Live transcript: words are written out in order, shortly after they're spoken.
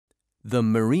The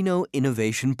Merino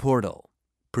Innovation Portal,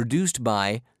 produced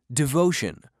by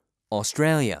Devotion,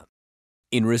 Australia.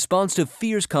 In response to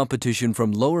fierce competition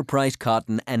from lower-priced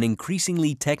cotton and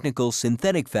increasingly technical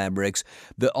synthetic fabrics,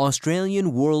 the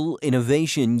Australian Wool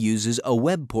Innovation uses a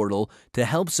web portal to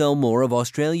help sell more of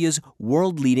Australia's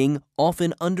world-leading,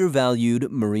 often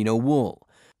undervalued merino wool.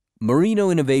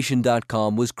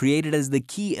 MerinoInnovation.com was created as the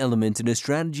key element in a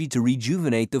strategy to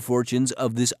rejuvenate the fortunes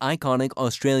of this iconic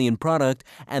Australian product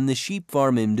and the sheep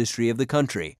farm industry of the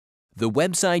country. The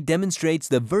website demonstrates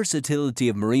the versatility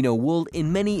of merino wool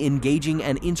in many engaging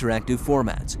and interactive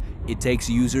formats. It takes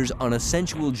users on a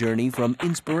sensual journey from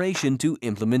inspiration to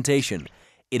implementation.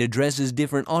 It addresses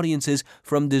different audiences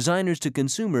from designers to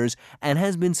consumers and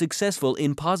has been successful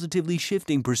in positively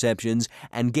shifting perceptions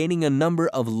and gaining a number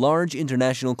of large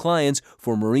international clients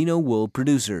for merino wool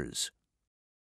producers.